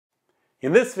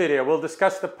In this video, we'll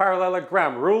discuss the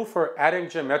parallelogram rule for adding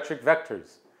geometric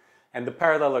vectors. And the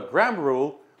parallelogram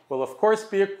rule will of course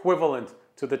be equivalent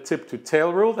to the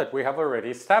tip-to-tail rule that we have already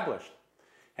established.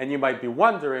 And you might be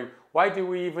wondering, why do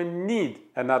we even need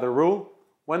another rule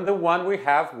when the one we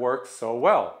have works so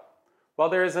well? Well,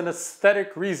 there is an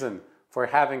aesthetic reason for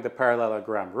having the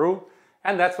parallelogram rule,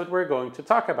 and that's what we're going to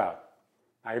talk about.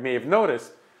 Now, you may have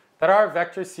noticed that our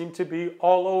vectors seem to be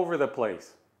all over the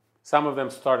place. Some of them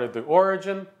start at the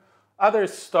origin,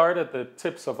 others start at the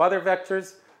tips of other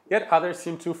vectors, yet others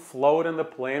seem to float in the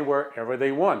plane wherever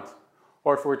they want.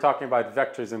 Or if we're talking about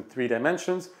vectors in 3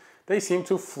 dimensions, they seem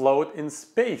to float in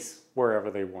space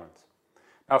wherever they want.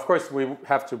 Now, of course, we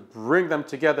have to bring them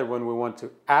together when we want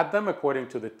to add them according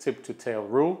to the tip-to-tail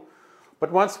rule.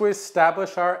 But once we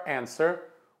establish our answer,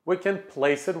 we can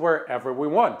place it wherever we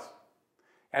want.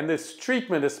 And this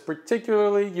treatment is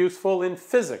particularly useful in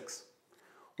physics,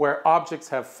 where objects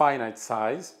have finite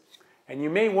size, and you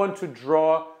may want to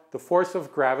draw the force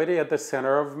of gravity at the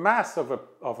center of mass of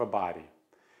a body.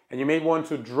 And you may want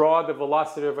to draw the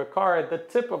velocity of a car at the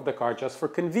tip of the car just for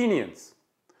convenience.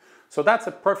 So that's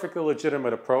a perfectly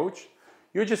legitimate approach.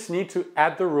 You just need to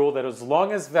add the rule that as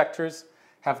long as vectors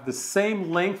have the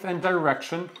same length and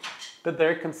direction, that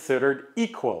they're considered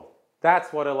equal.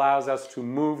 That's what allows us to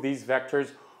move these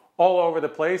vectors all over the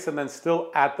place and then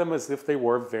still add them as if they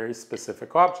were very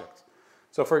specific objects.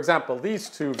 So for example, these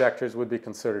two vectors would be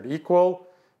considered equal,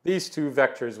 these two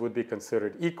vectors would be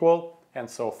considered equal, and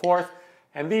so forth.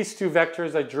 And these two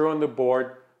vectors I drew on the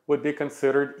board would be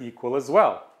considered equal as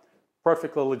well.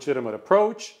 Perfectly legitimate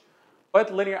approach,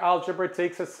 but linear algebra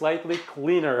takes a slightly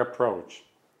cleaner approach.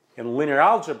 In linear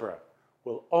algebra,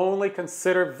 we'll only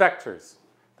consider vectors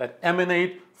that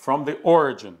emanate from the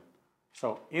origin.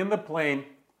 So in the plane,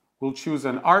 we'll choose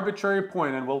an arbitrary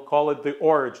point and we'll call it the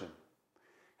origin.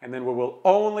 And then we will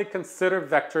only consider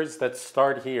vectors that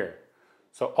start here.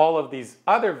 So all of these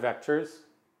other vectors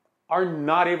are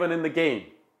not even in the game.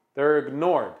 They're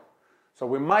ignored. So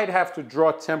we might have to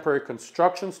draw temporary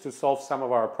constructions to solve some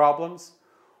of our problems.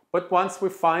 But once we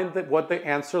find that what the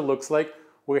answer looks like,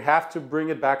 we have to bring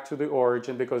it back to the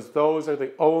origin because those are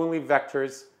the only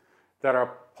vectors that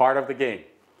are part of the game.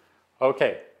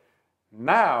 Okay,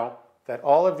 now that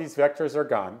all of these vectors are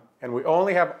gone and we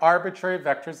only have arbitrary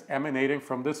vectors emanating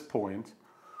from this point,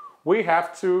 we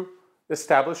have to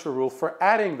establish a rule for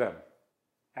adding them.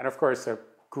 And of course, a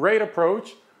great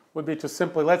approach would be to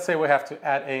simply, let's say we have to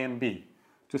add A and B,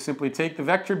 to simply take the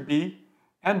vector B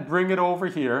and bring it over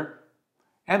here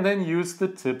and then use the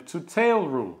tip-to-tail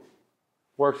rule.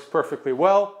 Works perfectly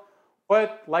well,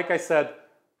 but like I said,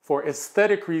 for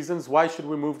aesthetic reasons, why should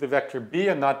we move the vector B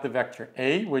and not the vector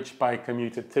A, which by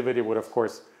commutativity would of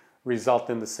course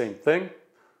result in the same thing?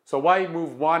 So why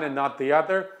move one and not the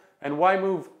other? And why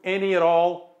move any at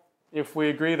all if we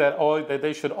agree that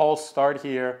they should all start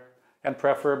here and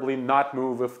preferably not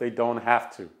move if they don't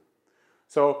have to?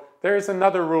 So there is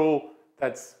another rule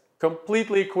that's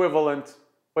completely equivalent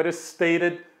but is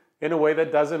stated in a way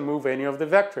that doesn't move any of the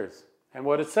vectors. And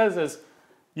what it says is,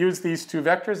 use these two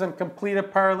vectors and complete a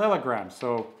parallelogram.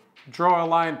 So draw a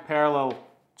line parallel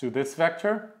to this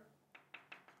vector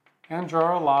and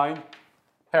draw a line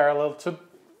parallel to,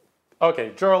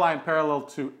 draw a line parallel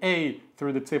to A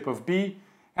through the tip of B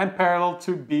and parallel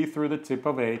to B through the tip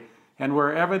of A. And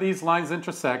wherever these lines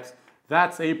intersect,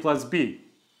 that's A plus B.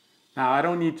 Now, I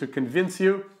don't need to convince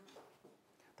you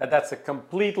that that's a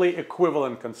completely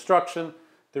equivalent construction.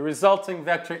 The resulting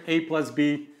vector A plus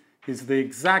B is the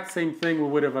exact same thing we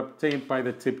would have obtained by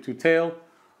the tip-to-tail,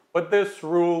 but this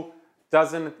rule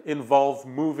doesn't involve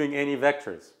moving any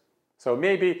vectors. So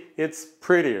maybe it's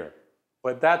prettier,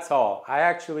 but that's all. I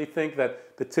actually think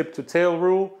that the tip-to-tail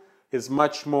rule is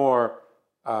much more,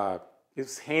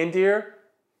 is handier,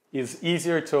 is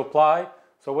easier to apply.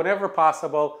 So whenever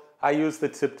possible, I use the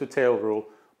tip-to-tail rule,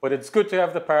 but it's good to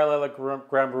have the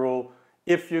parallelogram rule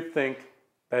if you think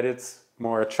that it's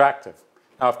more attractive.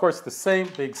 Now, of course,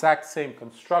 the exact same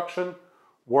construction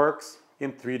works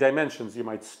in 3 dimensions. You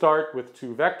might start with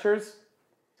 2 vectors,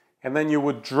 and then you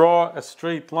would draw a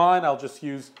straight line.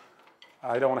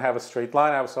 I don't have a straight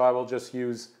line, so I will just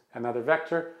use another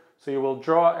vector. So you will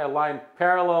draw a line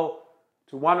parallel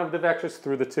to one of the vectors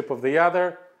through the tip of the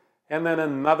other, and then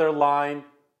another line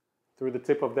through the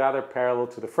tip of the other parallel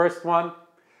to the first one.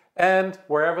 And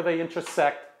wherever they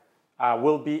intersect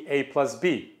will be A plus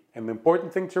B. And the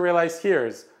important thing to realize here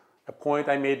is a point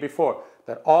I made before,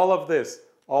 that all of this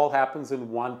all happens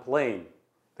in one plane.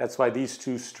 That's why these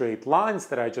 2 straight lines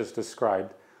that I just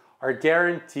described are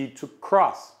guaranteed to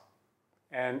cross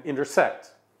and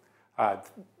intersect.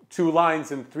 two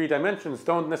lines in 3 dimensions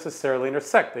don't necessarily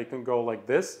intersect. They can go like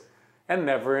this and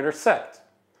never intersect.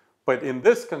 But in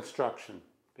this construction,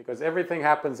 because everything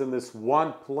happens in this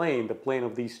one plane, the plane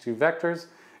of these two vectors,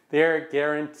 they're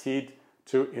guaranteed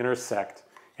to intersect.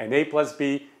 And a plus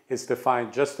b is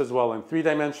defined just as well in 3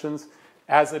 dimensions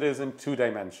as it is in 2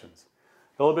 dimensions.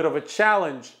 A little bit of a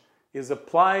challenge is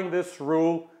applying this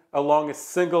rule along a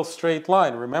single straight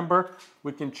line. Remember,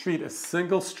 we can treat a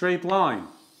single straight line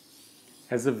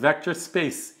as a vector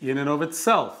space in and of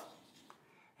itself.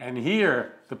 And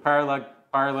here, the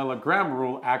parallelogram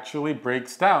rule actually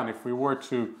breaks down. If we were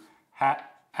to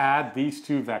add these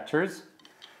two vectors,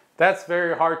 that's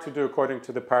very hard to do according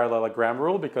to the parallelogram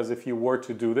rule, because if you were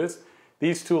to do this,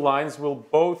 these two lines will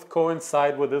both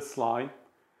coincide with this line.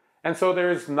 And so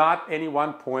there is not any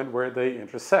one point where they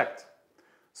intersect.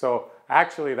 So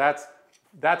actually, that's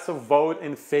a vote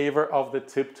in favor of the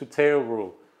tip-to-tail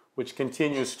rule, which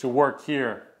continues to work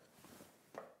here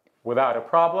without a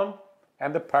problem,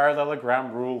 and the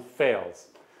parallelogram rule fails.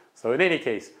 So in any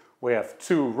case, we have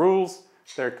 2 rules.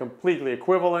 They're completely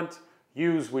equivalent.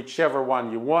 Use whichever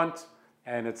one you want,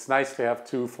 and it's nice to have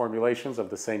 2 formulations of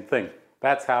the same thing.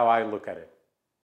 That's how I look at it.